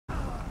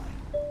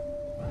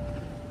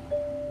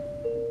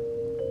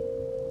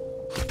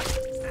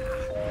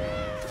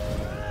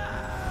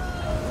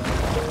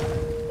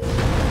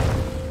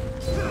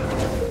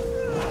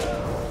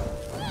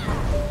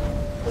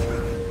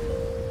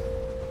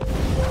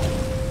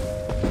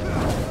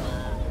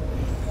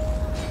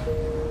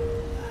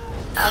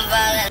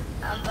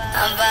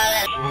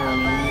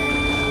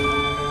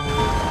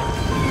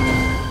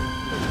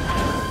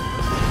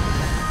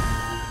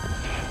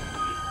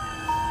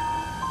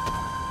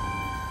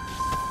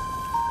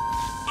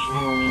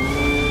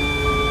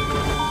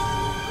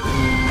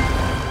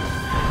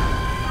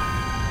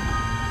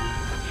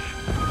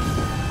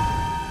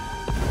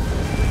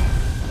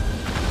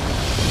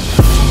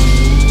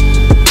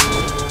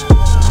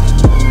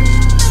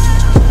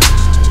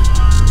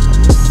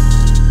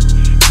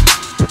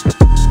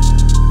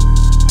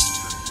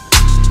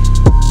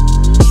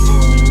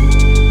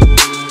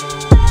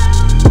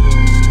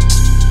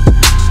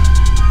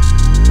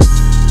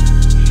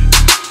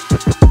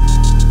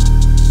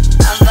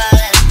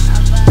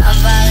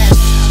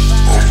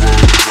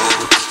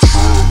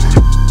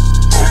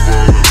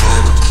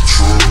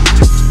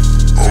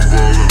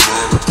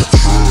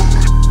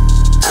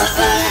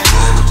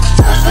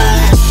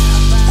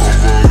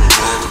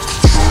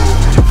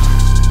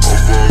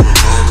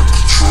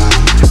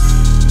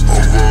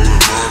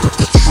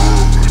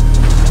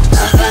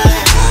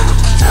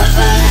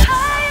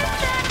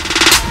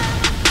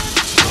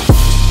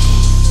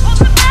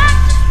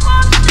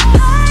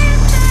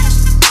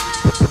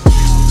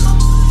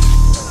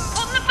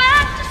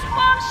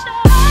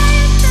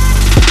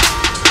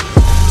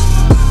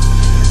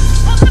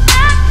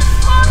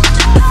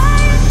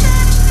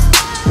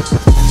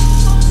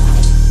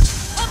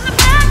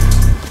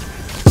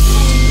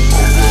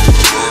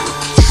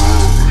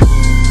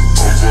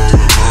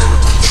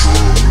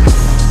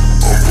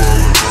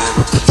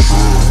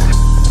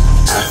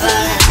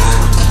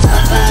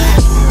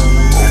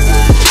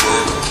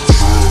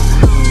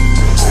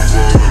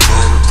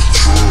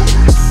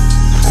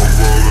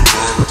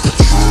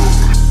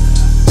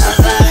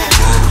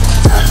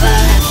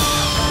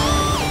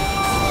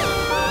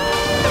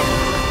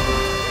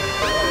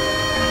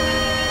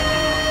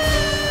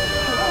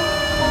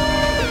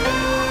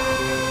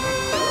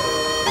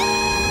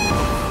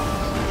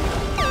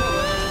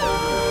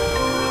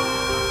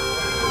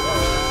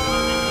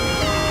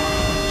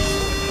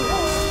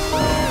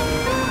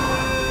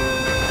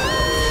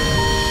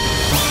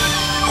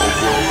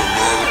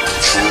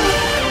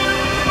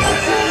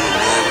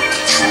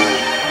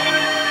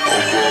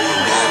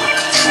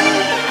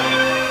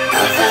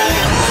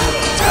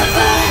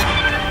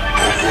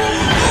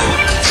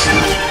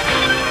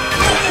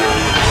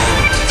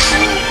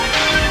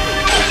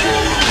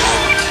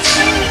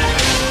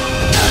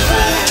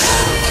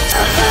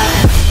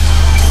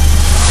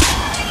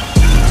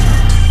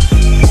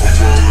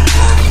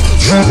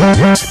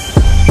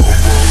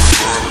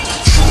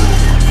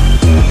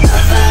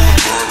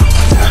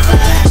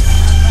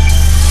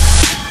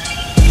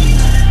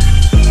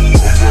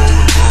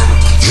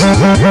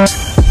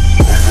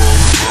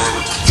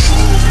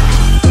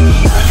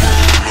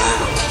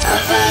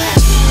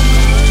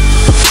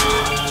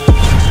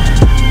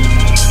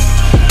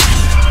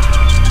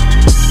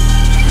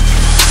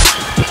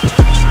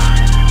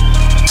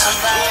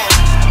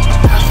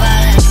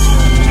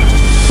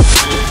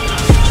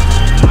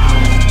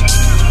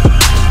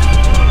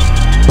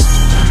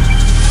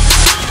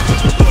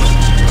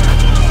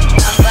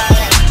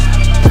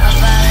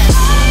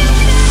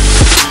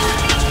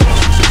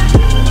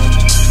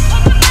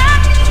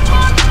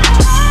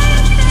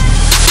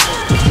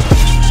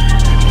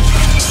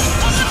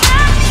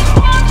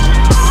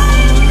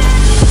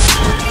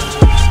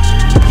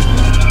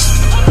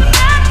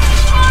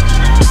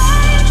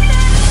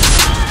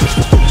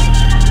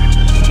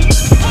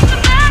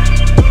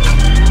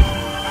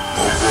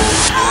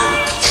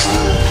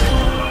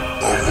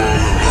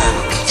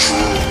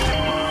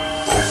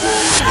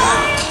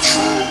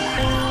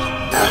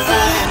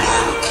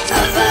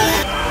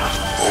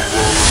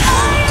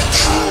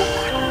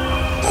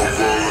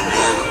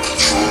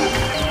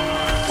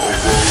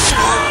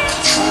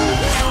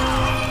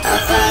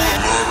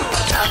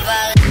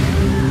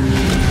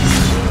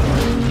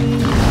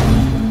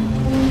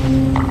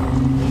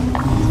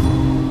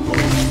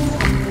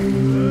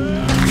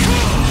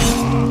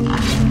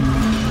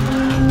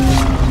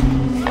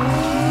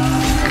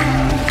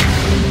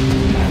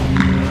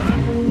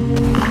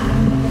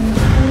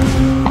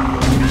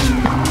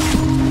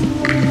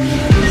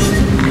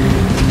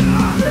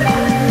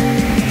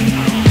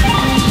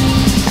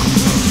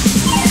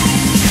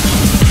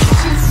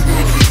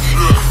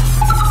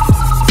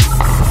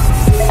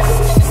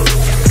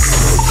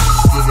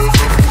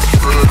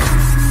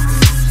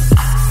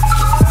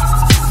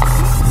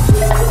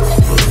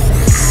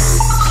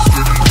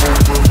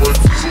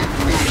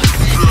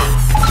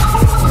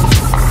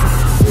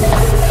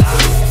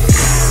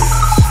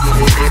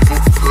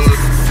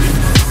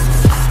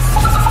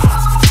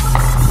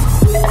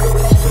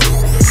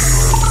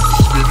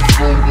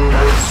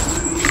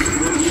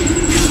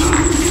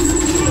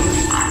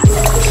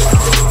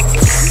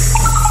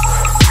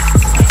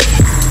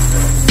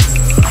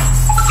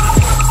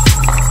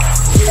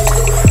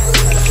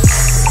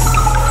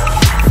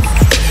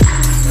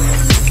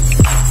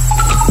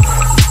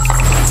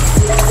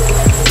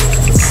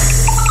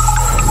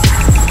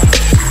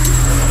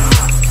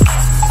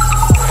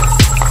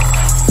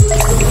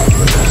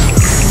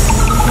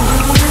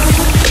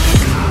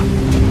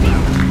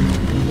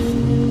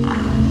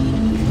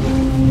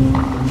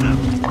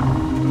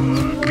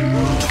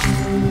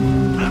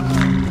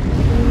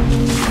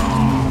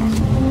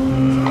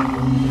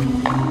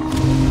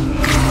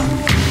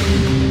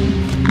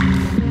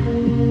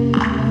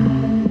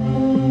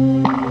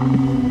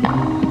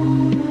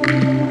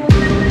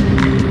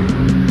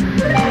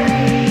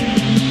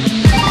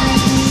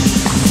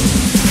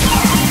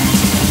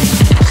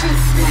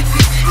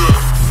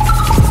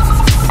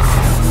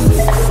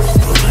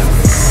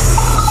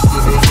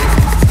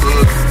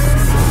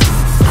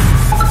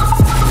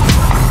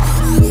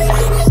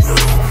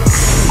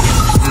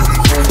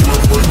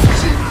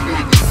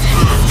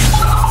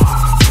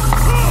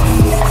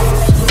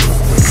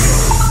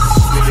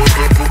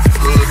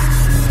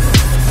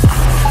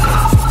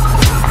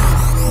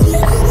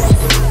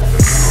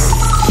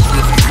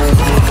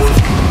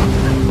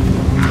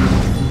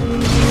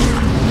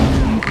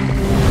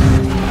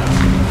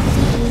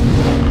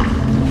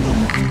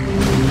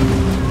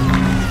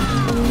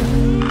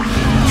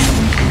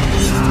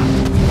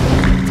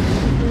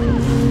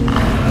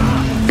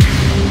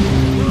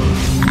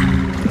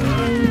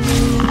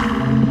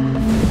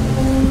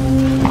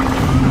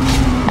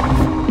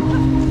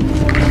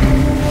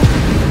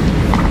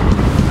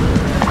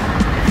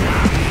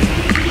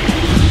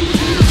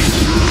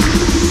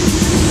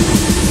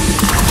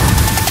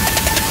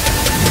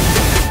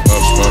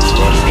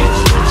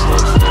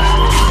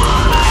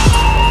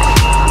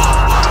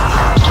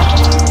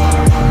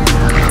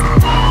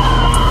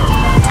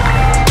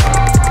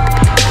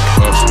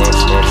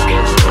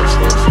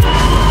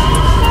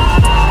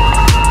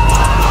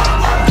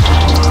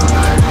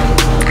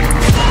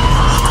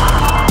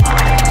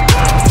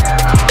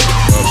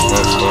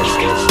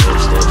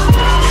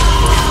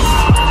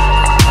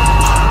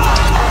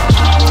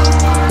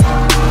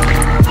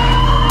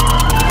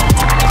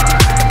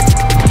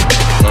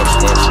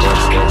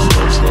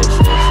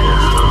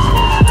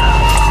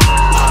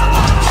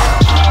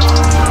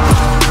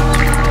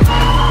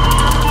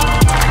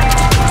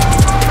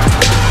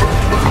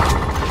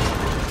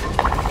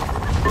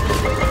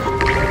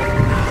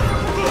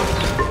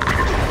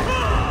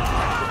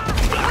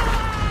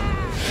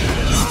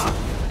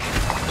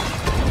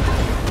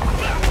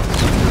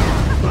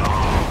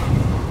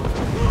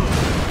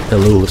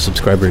Hello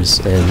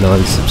subscribers and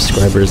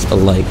non-subscribers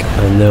alike.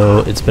 I know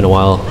it's been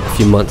a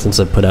few months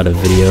since I put out a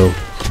video.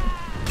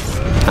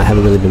 I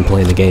haven't really been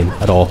playing the game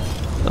at all.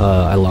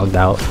 I logged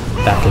out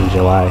back in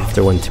July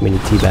after one too many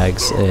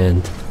teabags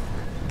and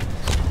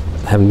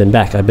I haven't been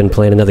back. I've been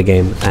playing another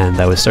game and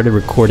I started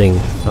recording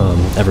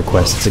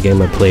EverQuest. It's a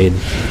game I played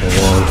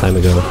a long time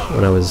ago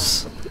when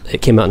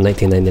it came out in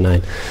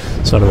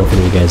 1999, so I don't know if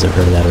any of you guys have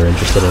heard of that or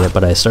interested in it,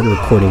 but I started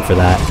recording for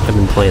that. I've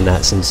been playing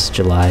that since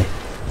July.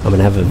 I'm going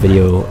to have a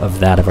video of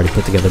that. I've already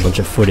put together a bunch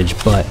of footage,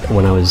 but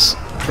when I was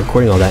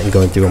recording all that and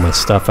going through all my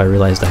stuff, I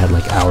realized I had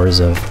like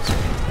hours of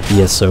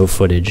TESO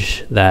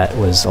footage that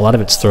was, a lot of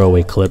it's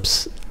throwaway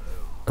clips,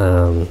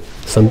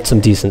 some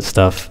decent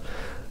stuff,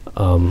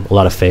 a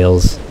lot of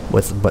fails,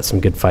 but some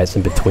good fights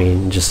in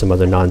between, just some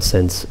other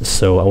nonsense.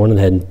 So I went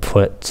ahead and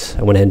put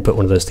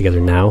one of those together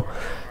now,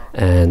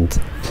 and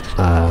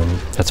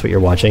that's what you're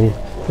watching.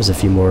 There's a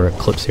few more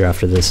clips here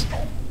after this,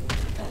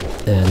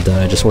 and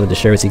I just wanted to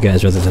share with you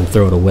guys rather than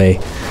throw it away.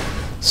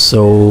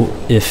 So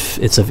if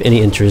it's of any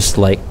interest,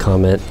 like,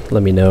 comment,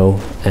 let me know,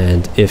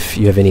 and if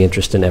you have any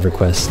interest in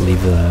EverQuest,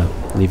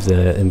 leave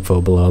the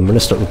info below. I'm going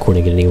to start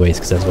recording it anyways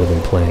because that's what I've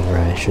been playing, or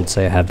I should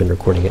say I have been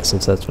recording it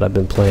since that's what I've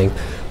been playing,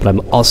 but I'm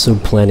also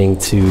planning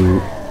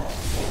to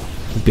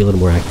be a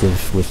little more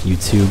active with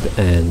YouTube,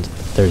 and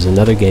there's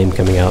another game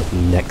coming out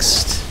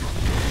next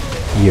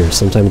year,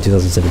 sometime in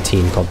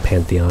 2017, called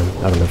Pantheon.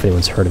 I don't know if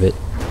anyone's heard of it,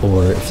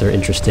 or if they're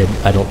interested.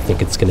 I don't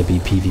think it's going to be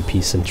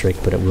PvP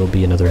centric, but it will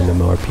be another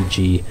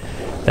MMORPG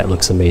that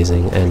looks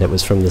amazing, and it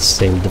was from the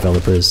same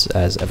developers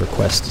as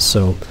EverQuest,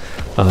 so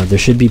there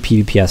should be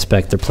PvP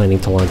aspect. They're planning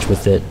to launch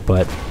with it,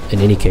 but in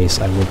any case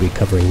I will be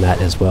covering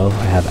that as well.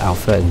 I have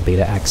alpha and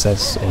beta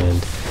access,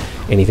 and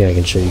anything I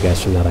can show you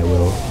guys from that I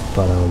will.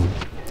 But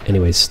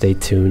anyways, stay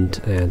tuned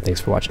and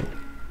thanks for watching.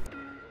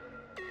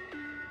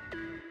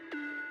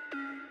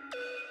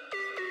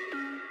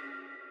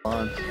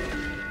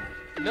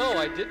 No,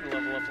 I didn't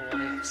level up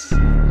Alliance.